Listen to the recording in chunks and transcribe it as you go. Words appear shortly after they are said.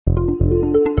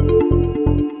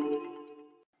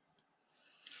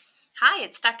Hi,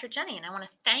 it's Dr. Jenny, and I want to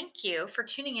thank you for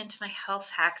tuning into my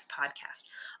Health Hacks podcast.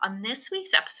 On this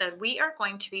week's episode, we are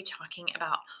going to be talking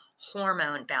about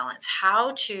hormone balance,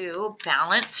 how to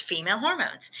balance female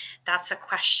hormones. That's a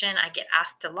question I get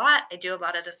asked a lot. I do a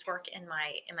lot of this work in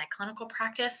my clinical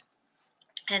practice.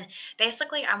 And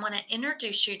basically, I want to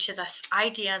introduce you to this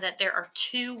idea that there are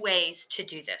two ways to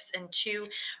do this and two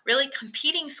really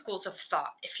competing schools of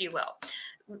thought, if you will.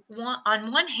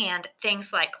 On one hand,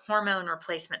 things like hormone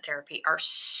replacement therapy are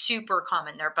super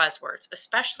common. They're buzzwords,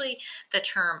 especially the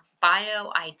term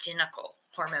bioidentical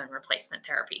hormone replacement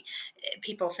therapy.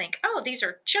 People think, oh, these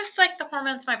are just like the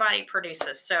hormones my body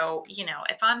produces. So,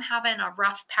 if I'm having a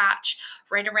rough patch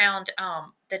right around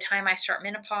the time I start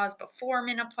menopause, before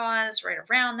menopause, right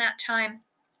around that time,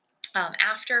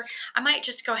 after, I might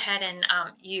just go ahead and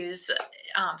use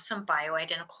some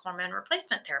bioidentical hormone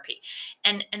replacement therapy.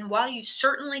 And while you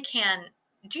certainly can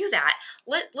do that,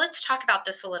 let's talk about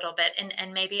this a little bit,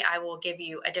 and maybe I will give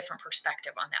you a different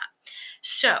perspective on that.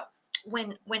 So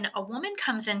when a woman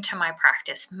comes into my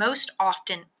practice, most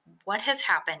often what has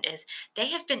happened is they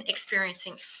have been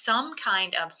experiencing some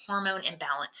kind of hormone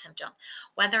imbalance symptom,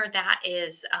 whether that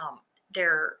is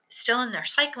they're still in their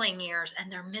cycling years and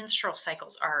their menstrual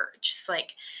cycles are just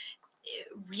like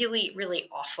really, really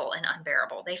awful and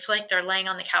unbearable. They feel like they're laying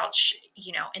on the couch,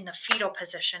 in the fetal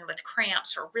position with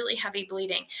cramps or really heavy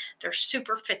bleeding. They're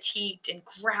super fatigued and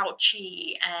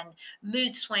grouchy and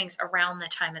mood swings around the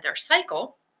time of their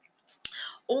cycle.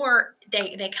 Or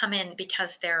they come in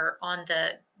because they're on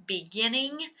the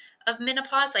beginning of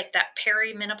menopause, like that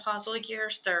perimenopausal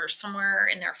years. They're somewhere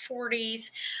in their 40s.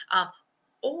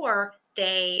 Or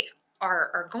they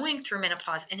are going through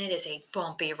menopause and it is a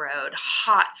bumpy road,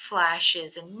 hot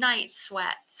flashes and night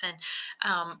sweats and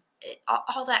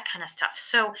all that kind of stuff.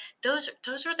 So those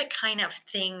are the kind of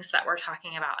things that we're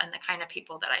talking about and the kind of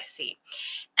people that I see.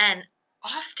 And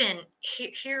often,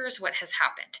 here's what has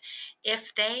happened.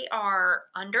 If they are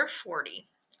under 40,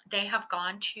 they have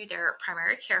gone to their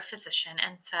primary care physician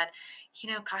and said,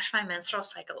 gosh, my menstrual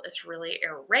cycle is really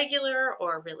irregular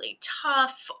or really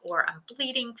tough, or I'm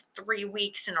bleeding 3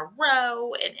 weeks in a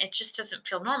row and it just doesn't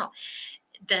feel normal.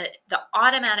 The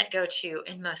automatic go to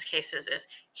in most cases is,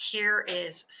 here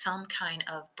is some kind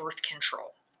of birth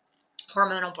control,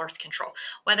 hormonal birth control,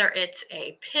 whether it's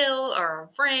a pill or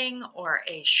a ring or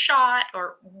a shot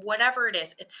or whatever it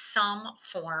is. It's some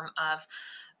form of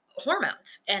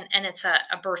hormones, and it's a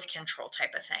birth control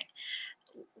type of thing.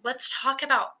 Let's talk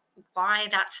about why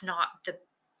that's not the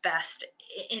best,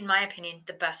 in my opinion,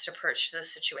 the best approach to the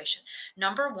situation.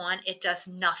 Number one, it does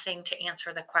nothing to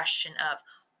answer the question of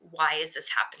why is this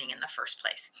happening in the first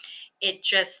place. It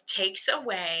just takes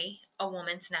away a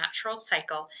woman's natural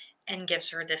cycle and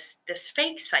gives her this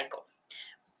fake cycle.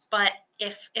 But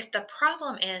if the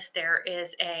problem is there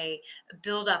is a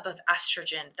buildup of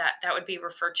estrogen, that would be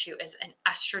referred to as an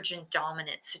estrogen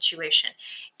dominant situation.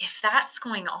 If that's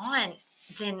going on,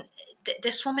 then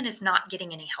this woman is not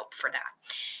getting any help for that.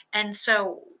 And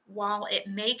so while it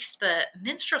makes the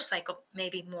menstrual cycle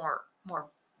maybe more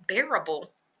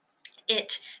bearable,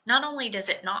 it not only does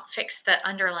it not fix the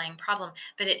underlying problem,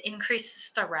 but it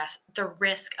increases the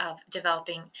risk of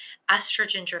developing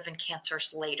estrogen driven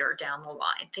cancers later down the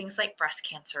line. Things like breast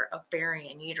cancer,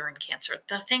 ovarian, uterine cancer,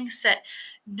 the things that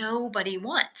nobody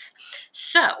wants.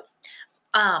 So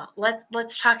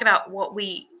let's talk about what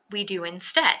we do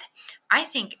instead. I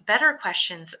think better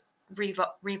questions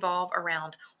revolve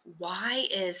around, why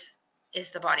is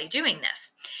the body doing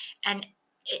this? And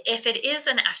if it is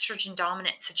an estrogen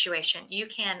dominant situation, you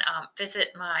can visit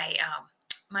my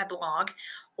blog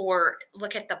or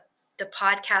look at the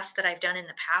podcast that I've done in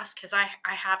the past, because I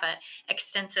have an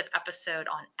extensive episode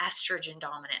on estrogen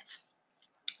dominance.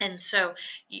 And so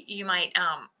you might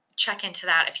check into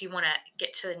that if you want to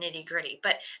get to the nitty gritty.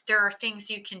 But there are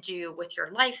things you can do with your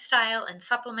lifestyle and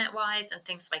supplement wise and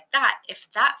things like that. If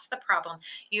that's the problem,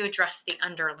 you address the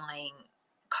underlying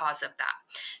cause of that.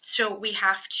 So we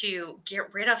have to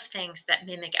get rid of things that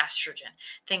mimic estrogen,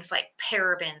 things like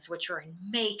parabens, which are in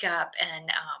makeup, and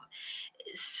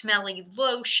smelly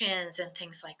lotions and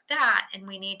things like that. And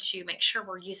we need to make sure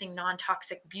we're using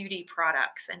non-toxic beauty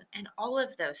products and all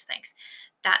of those things.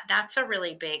 That's a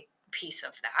really big piece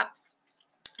of that.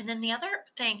 And then the other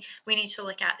thing we need to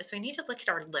look at is we need to look at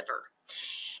our liver.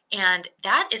 And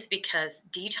that is because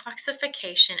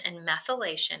detoxification and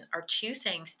methylation are two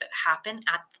things that happen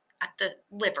at the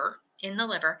liver, in the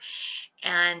liver,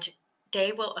 and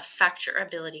they will affect your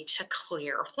ability to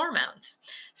clear hormones.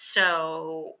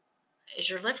 So is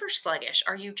your liver sluggish?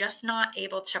 Are you just not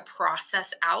able to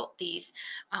process out these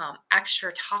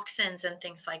extra toxins and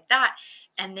things like that?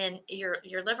 And then your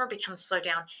liver becomes slowed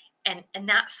down, And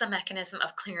that's the mechanism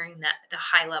of clearing the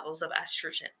high levels of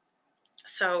estrogen.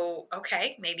 So,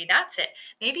 okay, maybe that's it.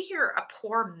 Maybe you're a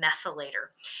poor methylator,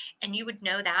 and you would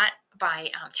know that by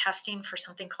testing for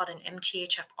something called an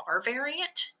MTHFR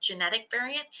variant, genetic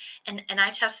variant. And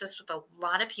I test this with a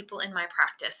lot of people in my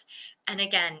practice. And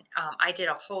again, I did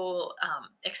a whole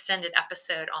extended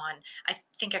episode on, I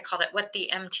think I called it What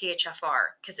the MTHFR,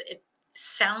 because it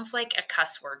sounds like a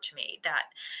cuss word to me, that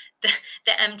the,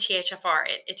 the MTHFR.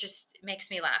 It just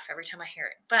makes me laugh every time I hear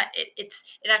it. But it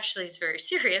actually is very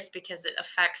serious because it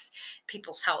affects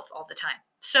people's health all the time.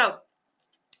 So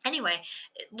anyway,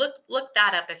 look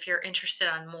that up if you're interested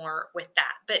on more with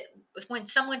that. But when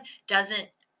someone doesn't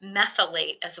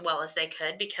methylate as well as they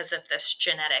could because of this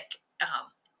genetic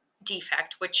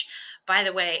defect, which, by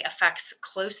the way, affects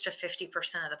close to 50%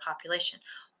 of the population.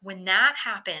 When that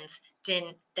happens,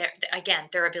 then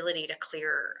their ability to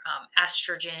clear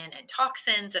estrogen and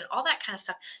toxins and all that kind of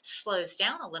stuff slows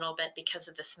down a little bit because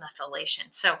of this methylation.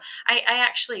 So I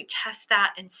actually test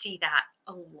that and see that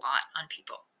a lot on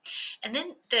people. And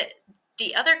then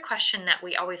the other question that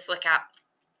we always look at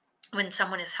when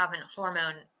someone is having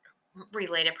hormone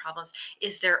related problems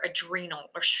is their adrenal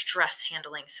or stress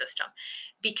handling system,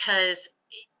 because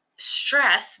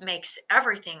stress makes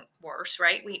everything worse,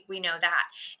 right? We know that.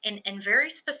 And very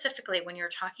specifically when you're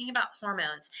talking about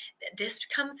hormones, this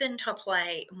comes into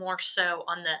play more so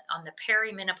on the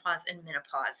perimenopause and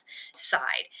menopause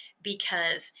side,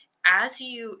 because as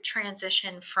you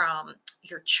transition from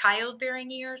your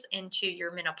childbearing years into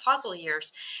your menopausal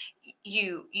years,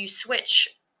 you switch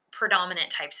predominant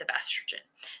types of estrogen.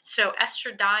 So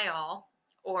estradiol,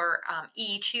 or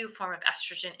E2 form of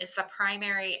estrogen, is the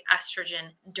primary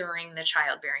estrogen during the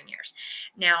childbearing years.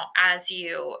 Now, as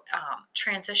you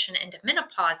transition into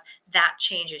menopause, that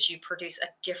changes. You produce a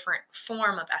different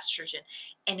form of estrogen,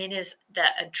 and it is the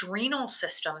adrenal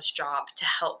system's job to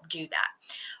help do that.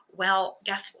 Well,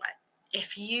 guess what?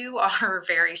 If you are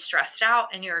very stressed out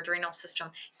and your adrenal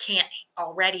system can't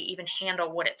already even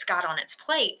handle what it's got on its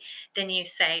plate, then you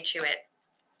say to it,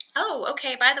 oh,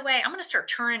 okay, by the way, I'm going to start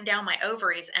turning down my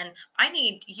ovaries, and I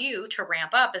need you to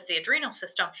ramp up as the adrenal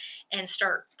system and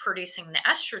start producing the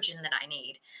estrogen that I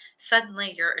need.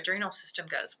 Suddenly, your adrenal system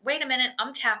goes, wait a minute,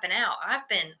 I'm tapping out. I've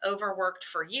been overworked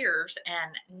for years,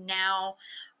 and now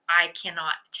I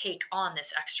cannot take on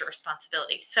this extra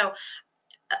responsibility. So,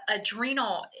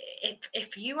 adrenal,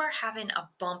 if you are having a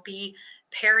bumpy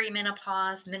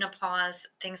perimenopause, menopause,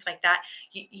 things like that,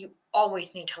 you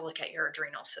always need to look at your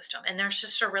adrenal system. And there's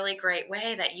just a really great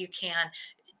way that you can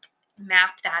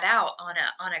map that out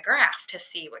on a graph to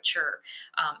see what your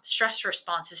stress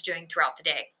response is doing throughout the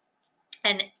day.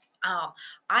 And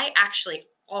I actually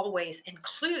always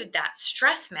include that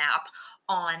stress map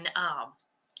on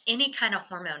any kind of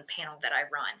hormone panel that I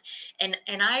run.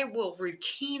 And I will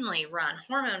routinely run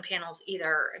hormone panels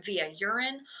either via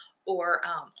urine or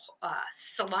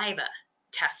saliva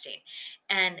testing.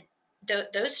 And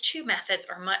those two methods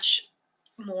are much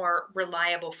more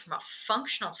reliable from a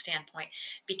functional standpoint,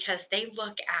 because they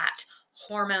look at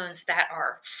hormones that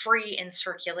are free in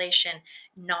circulation,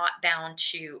 not bound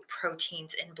to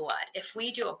proteins in blood. If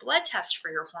we do a blood test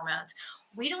for your hormones,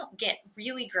 we don't get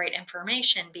really great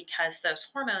information because those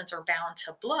hormones are bound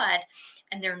to blood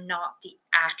and they're not the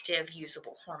active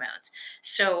usable hormones.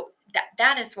 So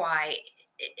that is why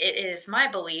it is my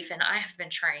belief, and I have been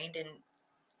trained, and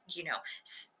you know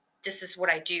this is what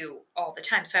I do all the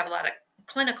time, so I have a lot of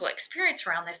clinical experience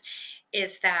around this,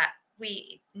 is that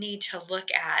we need to look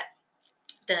at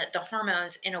the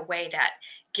hormones in a way that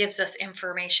gives us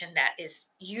information that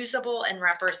is usable and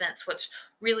represents what's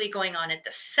really going on at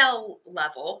the cell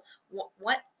level.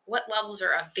 What levels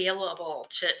are available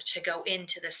to go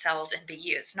into the cells and be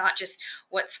used, not just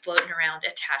what's floating around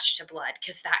attached to blood,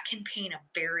 because that can paint a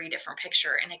very different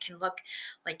picture, and it can look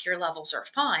like your levels are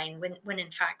fine when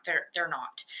in fact they're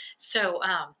not. So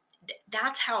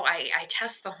that's how I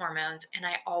test the hormones, and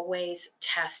I always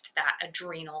test that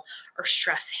adrenal or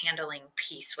stress handling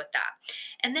piece with that.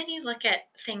 And then you look at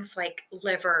things like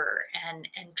liver and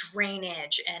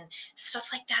drainage and stuff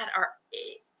like that.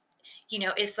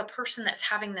 Is the person that's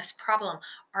having this problem,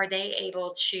 are they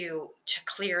able to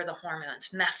clear the hormones,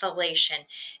 methylation?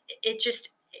 It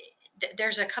just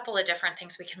there's a couple of different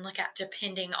things we can look at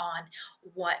depending on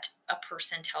what a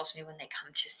person tells me when they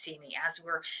come to see me, as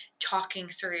we're talking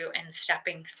through and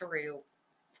stepping through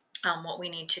what we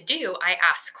need to do. I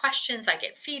ask questions, I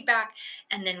get feedback,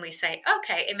 and then we say,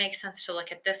 okay, it makes sense to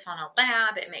look at this on a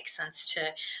lab. It makes sense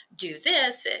to do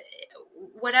this,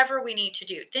 whatever we need to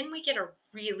do. Then we get a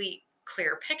really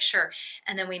clear picture,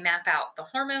 and then we map out the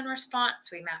hormone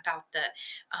response, we map out the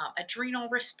adrenal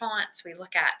response, we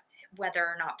look at whether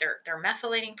or not they're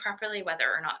methylating properly, whether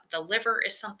or not the liver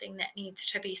is something that needs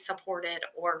to be supported,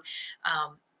 or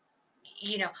um,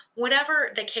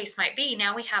 whatever the case might be.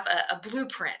 Now we have a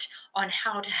blueprint on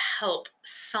how to help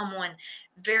someone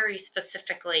very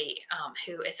specifically,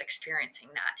 who is experiencing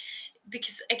that.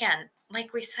 Because again,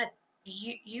 like we said,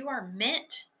 you are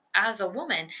meant as a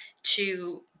woman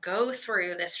to go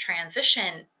through this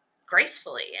transition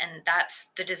gracefully, and that's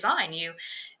the design.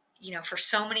 For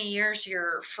so many years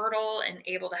you're fertile and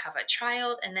able to have a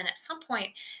child, and then at some point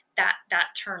that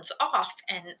turns off,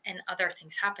 and other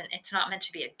things happen. It's not meant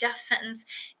to be a death sentence.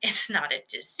 It's not a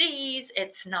disease.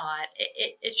 It's not.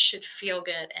 It should feel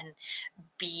good and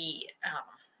be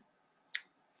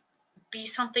be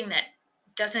something that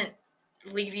doesn't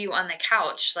leave you on the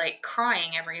couch like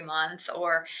crying every month,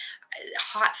 or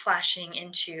hot flashing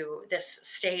into this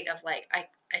state of like, I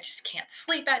just can't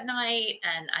sleep at night,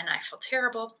 and I feel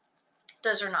terrible.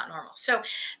 Those are not normal. So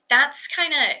that's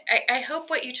kind of, I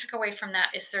hope what you took away from that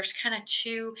is there's kind of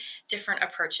two different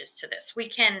approaches to this. We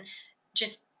can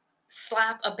just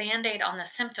slap a band-aid on the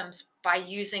symptoms by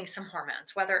using some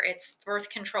hormones, whether it's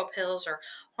birth control pills or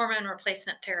hormone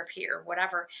replacement therapy or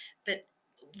whatever. But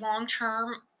long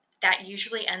term, that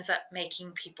usually ends up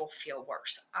making people feel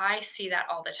worse. I see that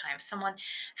all the time. Someone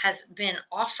has been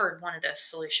offered one of those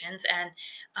solutions, and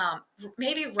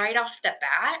maybe right off the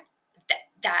bat,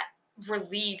 that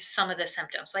relieves some of the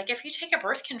symptoms. Like if you take a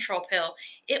birth control pill,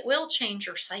 it will change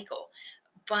your cycle,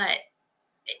 but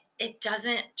it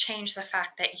doesn't change the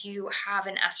fact that you have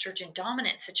an estrogen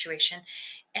dominant situation.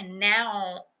 And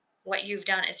now what you've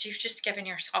done is you've just given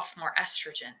yourself more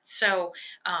estrogen. So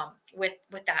with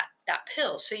that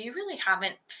pill, so you really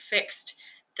haven't fixed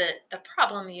the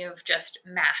problem. You've just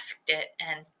masked it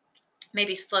and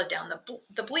maybe slowed down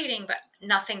the bleeding, but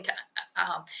nothing to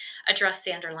address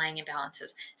the underlying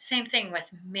imbalances. Same thing with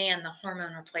the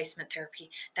hormone replacement therapy.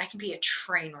 That can be a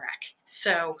train wreck.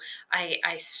 So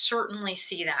I certainly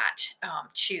see that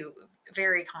too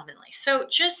very commonly. So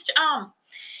just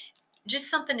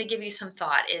something to give you some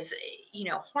thought is,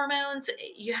 hormones,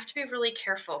 you have to be really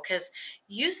careful because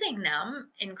using them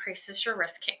increases your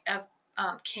risk of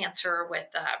cancer with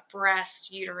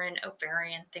breast, uterine,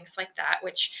 ovarian, things like that,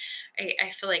 which I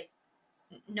feel like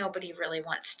nobody really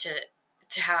wants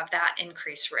to have that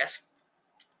increased risk.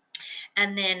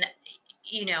 And then,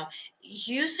 you know,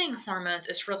 using hormones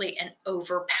is really an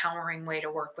overpowering way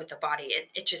to work with the body.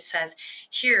 It just says,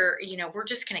 here, we're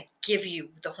just going to give you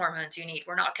the hormones you need.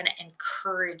 We're not going to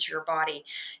encourage your body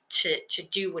to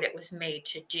do what it was made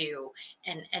to do,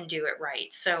 and do it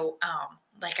right. So,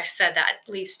 like I said, that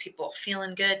leaves people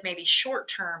feeling good, maybe short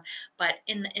term, but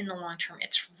in the long term,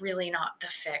 it's really not the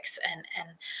fix. And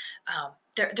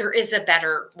there is a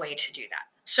better way to do that.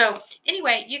 So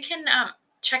anyway, you can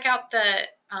check out the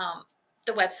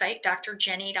website,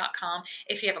 drjenny.com.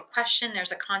 If you have a question,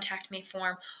 there's a contact me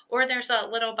form, or there's a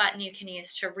little button you can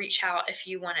use to reach out if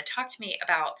you want to talk to me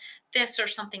about this or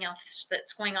something else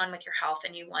that's going on with your health,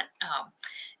 and you want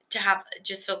to have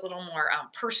just a little more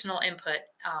personal input.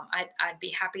 I'd be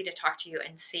happy to talk to you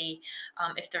and see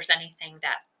if there's anything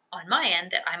that on my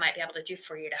end that I might be able to do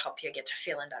for you to help you get to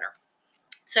feeling better.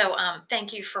 So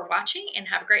thank you for watching, and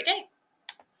have a great day.